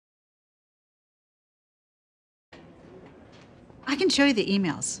I can show you the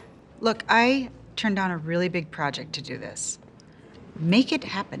emails. Look, I turned down a really big project to do this. Make it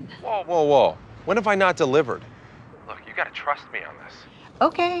happen. Whoa, whoa, whoa. When have I not delivered? Look, you gotta trust me on this.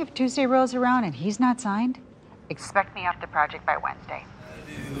 Okay, if Tuesday rolls around and he's not signed, expect me off the project by Wednesday.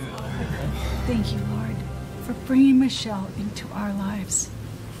 Thank you, Lord, for bringing Michelle into our lives.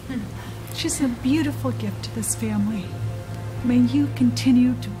 She's a beautiful gift to this family. May you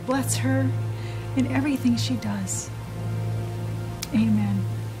continue to bless her in everything she does. Amen.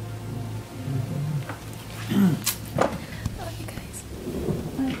 Love you guys.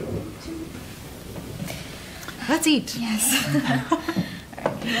 Let's eat. Yes. All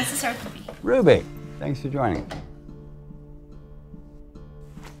right, he wants to start with me. Ruby, thanks for joining.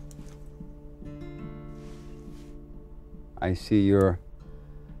 I see you're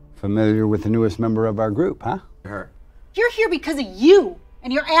familiar with the newest member of our group, huh? Her. You're here because of you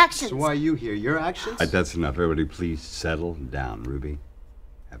and your actions. So why are you here? Your actions? That's enough. Everybody please settle down. Ruby,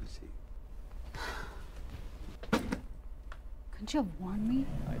 have a seat. Couldn't you have warned me?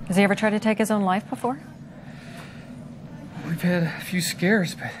 Has he ever tried to take his own life before? We've had a few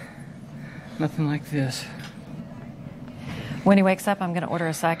scares, but nothing like this. When he wakes up, I'm going to order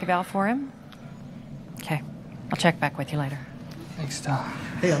a psych eval for him. Okay. I'll check back with you later. Thanks, Tom.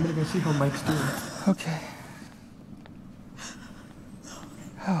 Hey, I'm gonna go see how Mike's doing. Okay.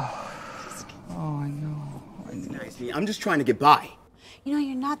 Oh, I know. I'm just trying to get by. You know,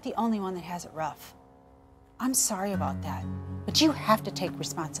 you're not the only one that has it rough. I'm sorry about that, but you have to take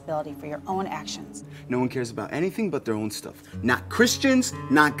responsibility for your own actions. No one cares about anything but their own stuff. Not Christians,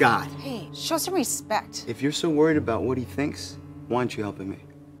 not God. Hey, show some respect. If you're so worried about what he thinks, why aren't you helping me?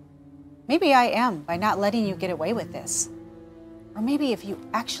 Maybe I am by not letting you get away with this. Or maybe if you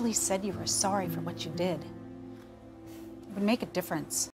actually said you were sorry for what you did, it would make a difference.